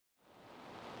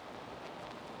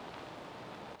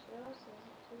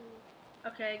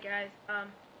Okay, guys,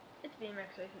 it's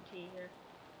BMXOCT here.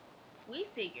 We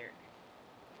figured,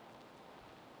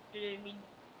 did we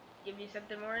give you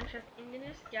something more interesting than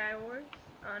the Sky Wars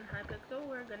on Hypixel?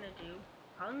 We're gonna do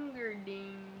Hunger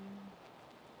Games.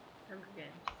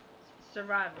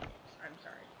 Survival Games, I'm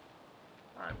sorry.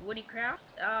 On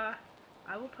Woodycraft.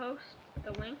 I will post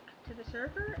the link to the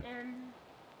server in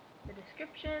the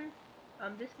description.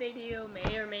 This video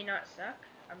may or may not suck.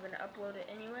 I'm gonna upload it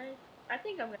anyway. I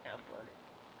think I'm gonna upload it.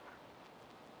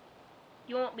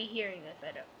 You won't be hearing this,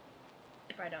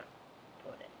 if I don't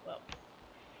upload it. Well,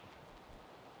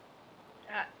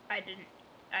 I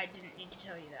didn't need to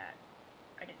tell you that.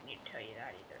 I didn't need to tell you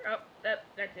that either. Oh,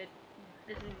 that's it.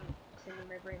 This is sending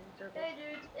my brain in circles. Hey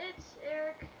dudes, it's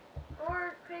Eric,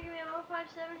 or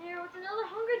PiggyMan157 here with another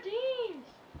Hunger Games!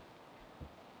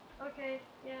 Okay,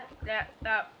 yeah.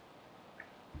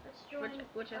 Let's join,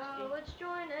 which SG? let's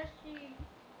join SG.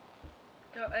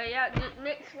 So, yeah, just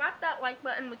slap that like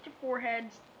button with your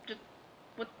foreheads, just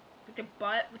with your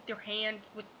butt, with your hand,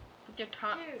 with your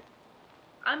tongue. Dude.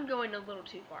 I'm going a little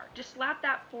too far. Just slap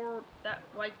that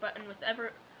like button with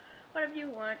whatever you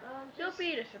want. Feel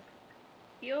free to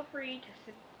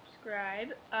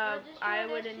subscribe. I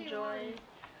would SG1. enjoy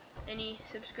any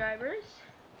subscribers.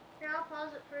 Here, I'll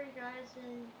pause it for you guys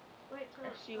and wait till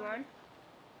it SG1. starts.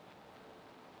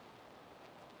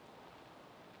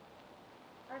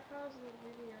 I paused the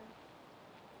video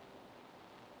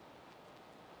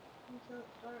until it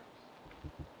starts.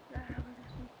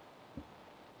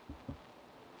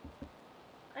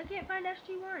 I can't find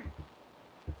SG1.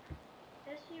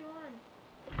 SG1.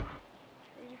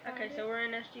 Okay, so we're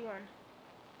in SG1.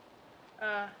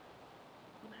 I'm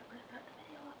gonna cut the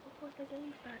video off before the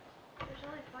game starts. There's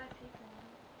only 5 people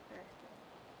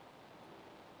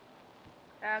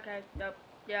now. Okay, nope.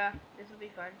 Yeah, this will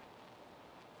be fun.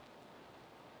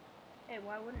 Hey,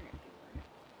 why wouldn't it be fun?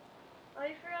 Oh,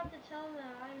 you forgot to tell them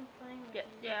that I'm playing with you.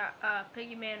 Yeah,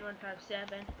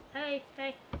 PiggyMan157. Hey,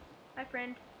 hi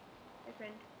friend. Hi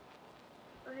friend.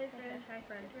 Oh, hey friend. Hi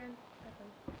friend. Hey friend. Hi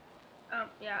friend.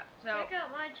 Yeah, so check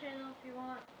out my channel if you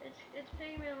want. It's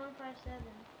PiggyMan157.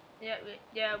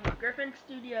 Yeah, Griffin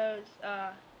Studios.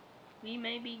 We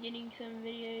may be getting some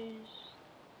videos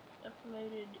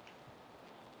uploaded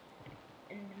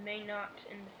and may not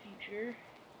in the future.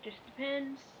 Just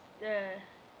depends.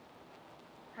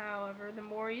 However, the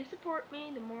more you support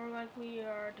me, the more likely you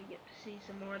are to get to see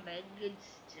some more of that good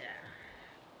stuff.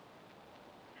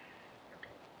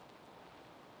 Okay.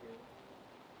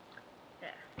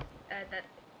 Yeah.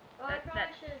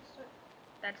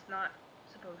 That's not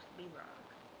supposed to be wrong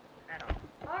at all.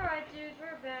 Alright, dudes,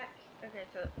 we're back. Okay,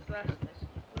 so slash this.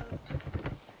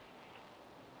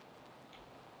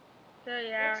 So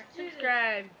yeah,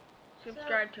 subscribe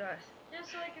to us.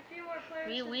 Just like a few more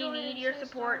players. We need your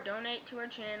support. Donate to our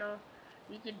channel.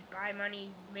 We could buy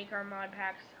money, make our mod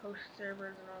packs, host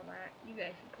servers, and all that. You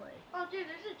guys can play. Oh, dude,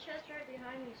 there's a chest right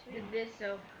behind me. Sweet.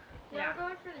 Yeah. I'm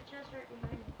going for the chest right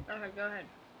behind me. Okay, go ahead.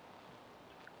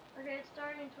 Okay, it's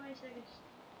starting in 20 seconds.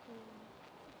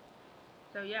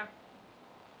 So yeah,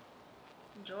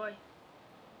 enjoy.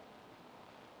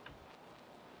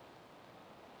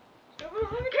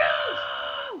 Hunger Games!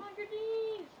 Hunger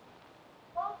Games!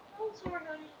 Oh, hold sword,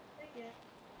 honey. Thank you.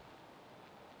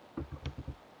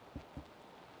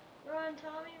 Run,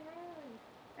 Tommy, run!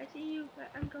 I see you,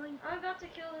 but I'm going. I'm about to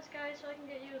kill this guy so I can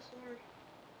get you a sword.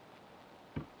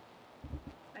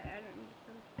 I don't need a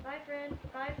sword. Bye, friend.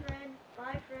 Bye, friend.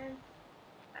 Bye, friend.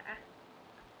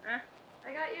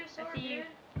 I got you a sword, I see you.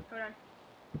 dude. Hold on.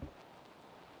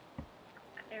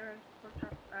 Arrows.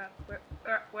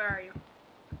 Where are you?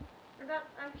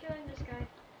 I'm killing this guy.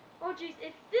 Oh jeez,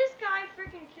 if this guy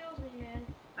freaking kills me, man.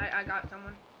 I got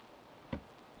someone.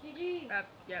 GG.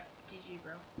 Yep, GG,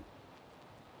 bro.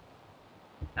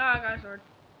 Oh, I got a sword.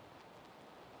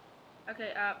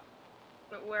 Okay,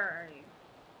 but where are you?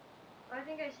 I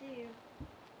think I see you.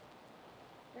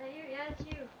 That you? Yeah, it's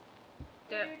you.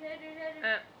 Hey,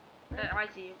 dude. I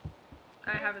see you.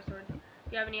 I have a sword. Do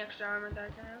you have any extra armor that I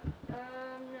can have? No,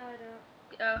 I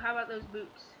don't. How about those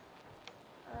boots?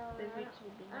 I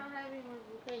don't have any more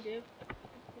boots. They do.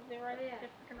 They're right there.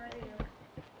 Right there.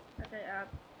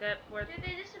 Okay, where? Dude,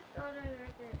 they just. Oh no, they're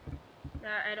right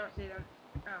there. I don't see them.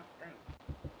 Oh, thanks.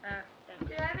 Thanks.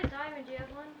 Dude, I have a diamond. Do you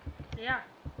have one? Yeah.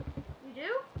 You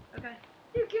do? Okay.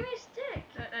 Dude, give me a stick.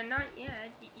 Not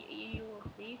yet. You will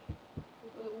see.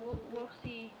 We'll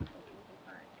see what we can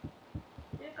find.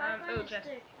 Dude, if I find a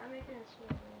stick, I'm making a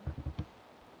sword.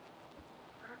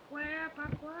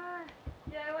 Parkour.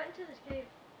 Yeah, I went into this cave.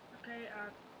 Okay,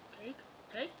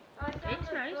 cake? I found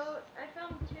Cake's nice. I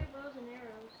found 2 bows and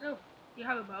arrows. Oh, you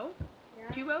have a bow?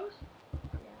 Yeah. 2 bows?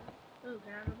 Ooh,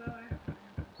 can I have a bow? I have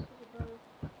arrows. There's a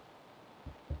bow.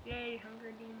 Yay,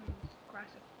 Hunger Games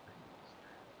classic.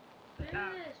 Do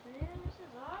this, man. This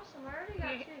is awesome. I already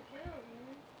got 2 kills,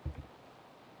 man.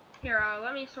 Here,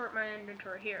 let me sort my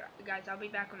inventory. Here, guys, I'll be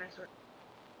back when I sort.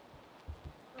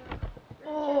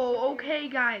 Oh, okay,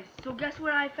 guys. So guess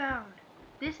what I found?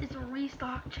 This is a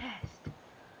restock chest.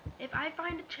 If I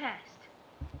find a chest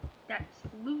that's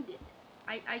looted,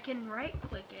 I can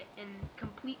right-click it and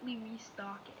completely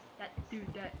restock it.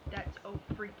 That's oh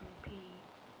freaking P.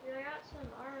 Dude, I got some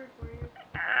armor for you.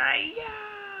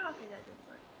 Yeah. Okay, that didn't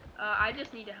work. I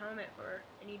just need a helmet for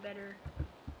any better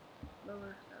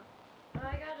lower stuff.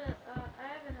 I have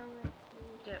a helmet.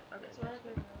 Yeah, okay. It's That's leather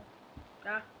good. though.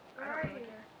 I Where are don't really you?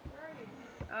 care. Where are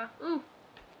you? Ooh,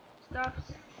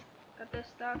 stuffs. Got this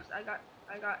stuffs. I got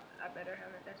a better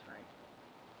helmet. That's fine.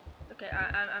 Okay,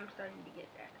 I'm starting to get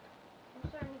that. I'm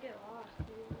starting to get lost,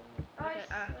 dude. Oh, Okay,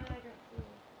 I don't see it.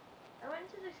 I went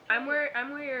to this cave. I'm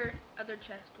where your other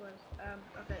chest was.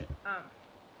 Okay,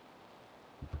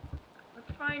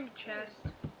 let's find a chest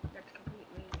that's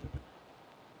completely.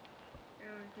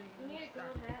 You need a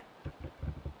gold hat.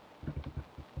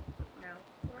 No.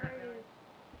 Where are you?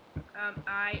 I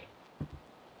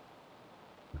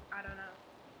don't know.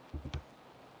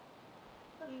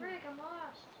 The frick, I'm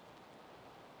lost.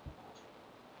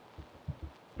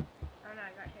 Oh no,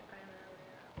 I got hit by an arrow.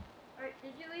 Alright,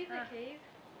 did you leave the cave?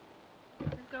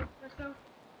 Let's go. Let's go.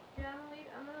 Yeah,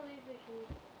 I'm gonna leave the cave.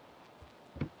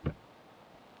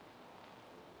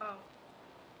 Oh,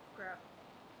 crap.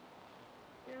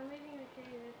 Yeah, I'm leaving the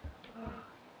cave. Oh,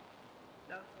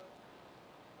 no.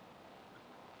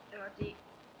 Let's eat.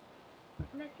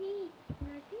 Let's eat.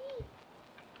 Let's eat.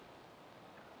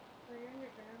 Oh, you're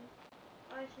underground.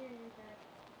 Oh, I see your name tag.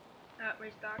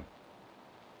 Restock.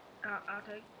 I'll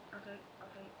take.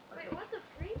 Wait, what the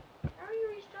freak? How are you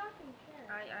restocking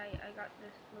chest? I got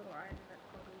this little item that's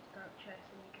called restock chest,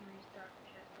 and you can restock the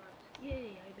chest once.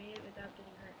 Yay! I made it without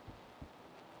getting hurt.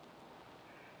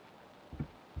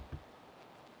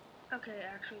 Okay,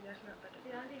 actually, that's not better.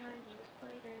 Dude, I'm behind you.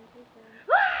 Please down, please down.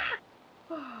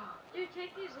 Oh. Dude,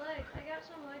 take these legs. I got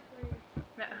some legs for you.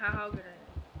 How good are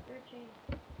they? They're chain.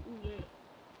 Ooh, yay.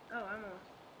 Oh, I'm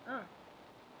almost. Oh,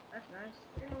 that's nice.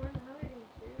 You're gonna win the Hunger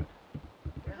Games, dude.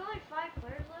 There's only 5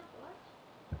 players left. What?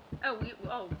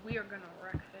 We are gonna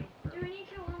wreck things. Dude, we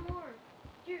need to kill one more.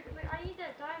 Dude, wait, I need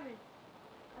that diamond.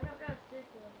 I don't got a stick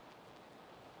though.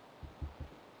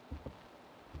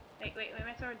 Wait,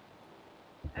 my sword.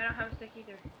 I don't have a stick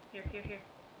either. Here.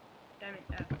 Diamond,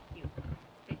 you.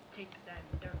 Take the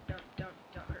diamond.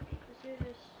 Don't hurt me. Let's do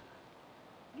this.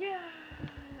 Yeah.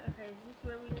 Okay, is this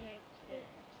where we came? Stick.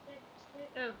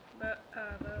 Oh,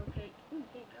 cake. Ooh,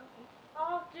 cake, okay.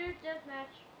 Oh, dude,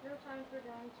 deathmatch. No time for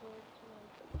dinosaurs.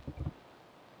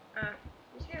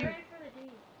 Let's get ready for the D.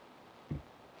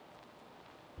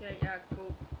 Yeah,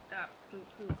 cool. Who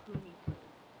needs food?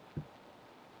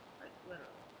 Like,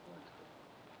 literally, one's food.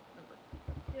 Nobody.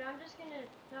 Dude, I'm just gonna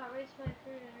not waste my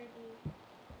food energy.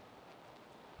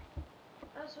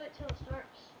 I'll just wait till it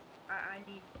starts.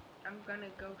 I'm gonna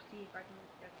go see if I can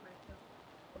protect myself.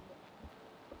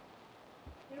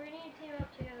 Dude, we need to team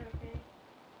up together, okay?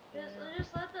 Yeah.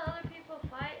 Just let the other people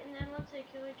fight, and then once they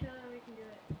kill each other, we can do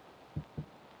it.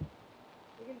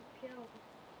 We can kill them.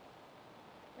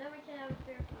 Then we can have a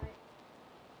fair fight.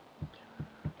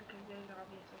 Because there's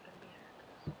obviously gonna be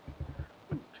hackers.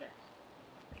 Ooh, chest.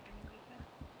 Like anybody can.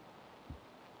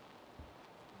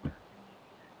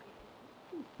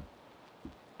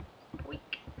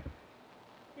 Weak.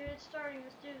 Dude, it's starting.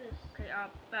 Let's do this. Okay,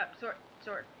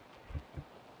 sword.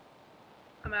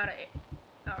 I'm out of it.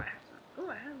 Oh, I have some. Oh,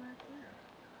 I have my arrows.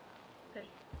 Okay,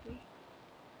 see?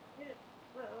 Dude,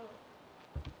 whoa.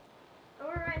 Oh,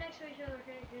 we're right next to each other.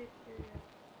 Okay, good.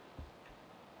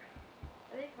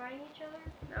 Are they fighting each other?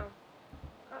 No.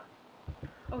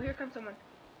 Oh, here comes someone.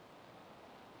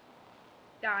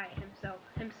 Die himself.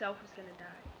 Himself is gonna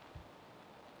die.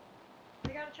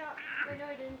 I got a chop. Wait, no,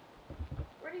 I didn't.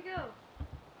 Where'd he go?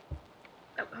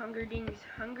 Oh, Hunger Dings.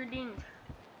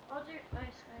 Oh, dude,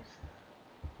 nice.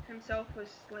 Himself was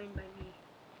slain by me.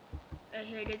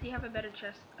 Hey, did he have a better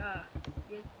chest?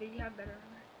 Did he have better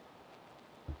armor?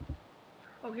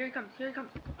 Oh, here he comes.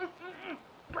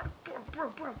 Bro,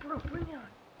 bring it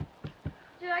on.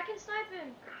 Dude, I can snipe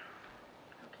him.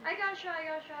 Okay. I got a shot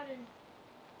in.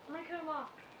 I'm gonna cut him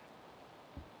off.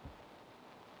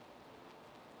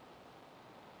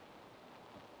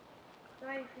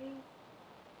 Right, fiend.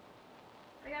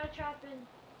 I got a chop in.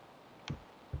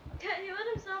 He lit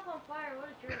himself on fire. What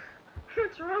a jerk.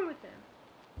 What's wrong with him?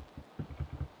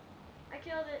 I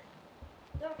killed it.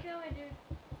 Don't kill me, dude.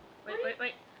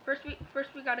 Wait. First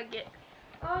we gotta get.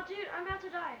 Oh, dude, I'm about to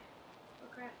die. Oh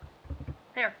crap.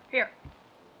 Here.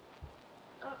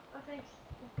 Oh, thanks.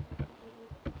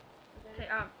 Okay.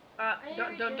 I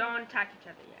Don't attack each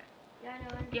other yet. Yeah, I know.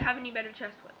 Do you have any better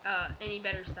chest? Any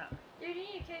better stuff? Dude, you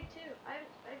need a cake too. I have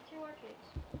 2 more cakes.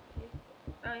 Cake.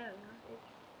 Oh yeah.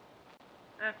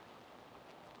 Cake.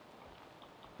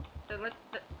 So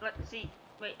let's see.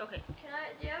 Wait. Okay.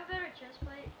 Do you have a better chest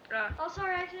plate? Oh,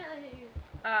 sorry, I accidentally hit you.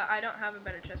 I don't have a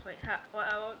better chest. Wait.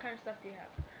 What kind of stuff do you have?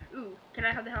 Ooh. Can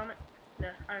I have the helmet?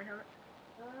 The iron helmet?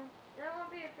 That won't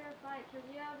be a fair fight because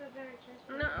you have a better chest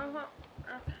plate. No. Well.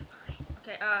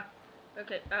 Okay.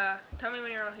 Okay. Tell me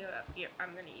when you're all healed up. Here.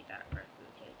 I'm gonna eat that rest of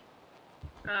the cake.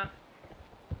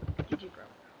 GG, bro.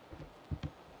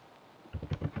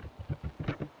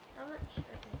 How much?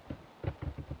 Okay.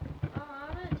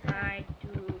 I'm gonna take. I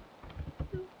do.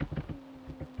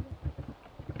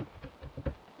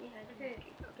 Okay.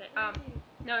 Okay.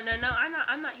 No.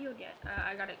 I'm not healed yet.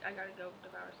 I gotta go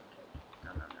devour some cake.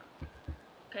 No.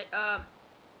 Okay.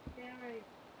 Okay, I'm ready.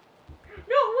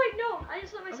 No, wait, no! I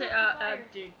just let myself on fire.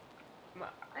 Dude,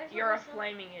 you're a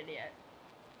flaming idiot.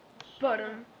 But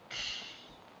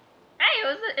hey,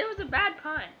 it was a bad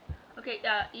pun. Okay.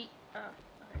 Eat.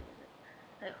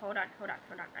 Okay, hold on.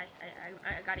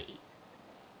 I gotta eat.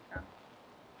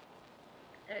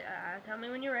 Tell me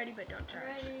when you're ready, but don't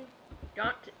charge. Ready.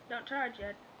 Don't charge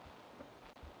yet.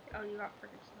 Oh, you got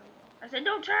freaking snowball. I said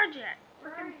don't charge yet.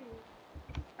 Where are you?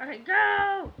 Okay,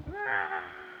 go! Roar!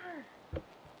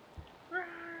 Roar!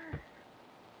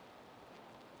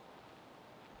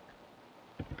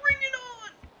 Bring it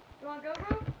on! You wanna go,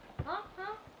 bro? Huh?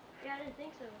 Yeah, I didn't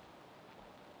think so.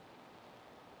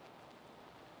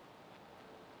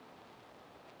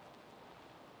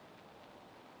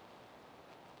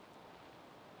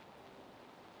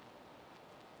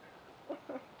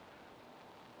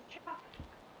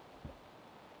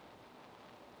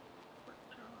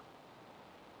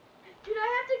 Dude, I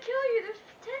have to kill you. There's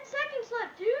 10 seconds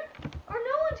left, dude. Or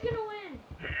no one's gonna win.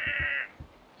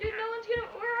 Dude, no one's gonna.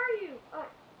 Where are you? Oh,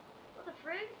 what the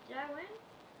frig? Did I win?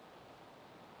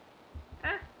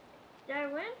 Huh? Did I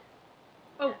win?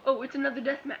 Oh, it's another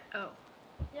death match. Oh.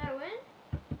 Did I win?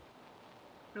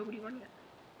 Nobody won yet.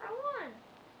 I won.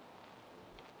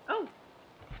 Oh.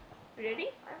 Did he?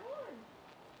 I won.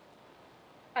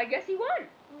 I guess he won.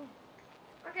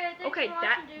 Okay, thanks for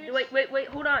watching, dudes. Wait,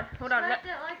 hold on. Smack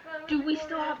that like button. Dude, we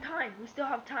still have time. We still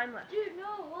have time left. Dude,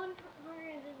 no, 100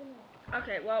 isn't enough.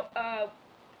 Okay, well,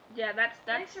 yeah,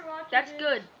 Thanks for watching, that's dudes.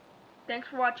 good. Thanks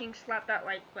for watching. Slap that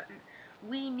like button.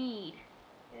 We need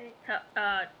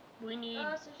we need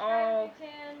subscribe all. if you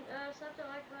can. Slap that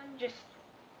like button. Just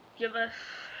give us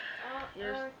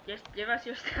just give us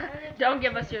your stuff. Don't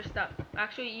give us your stuff.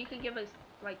 Actually, you can give us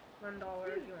like $1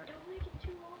 if you want. Don't make it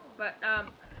too long. But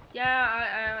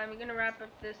yeah, I'm gonna wrap up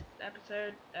this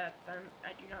episode. I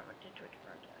do not want to Twitch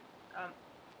broadcast.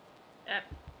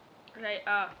 Okay.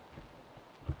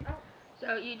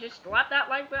 So you just slap that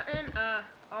like button.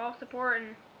 All support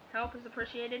and help is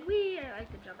appreciated. Wee! I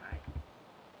like to jump high.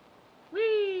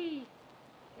 Wee!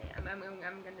 Okay, I'm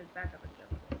gonna back up and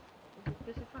jump.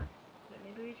 This is fun. Yeah,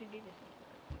 maybe we should do this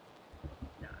instead.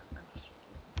 No, I'm just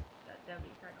joking. That'd be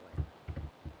kind of lame.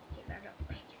 Okay, back up.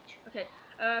 Okay.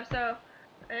 So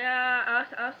yeah,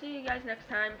 I'll see you guys next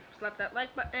time. Slap that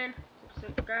like button.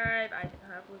 Subscribe. I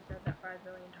have said that 5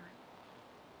 billion times.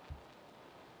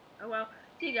 Oh well.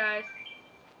 See you guys.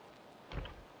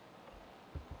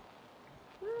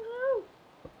 Woohoo!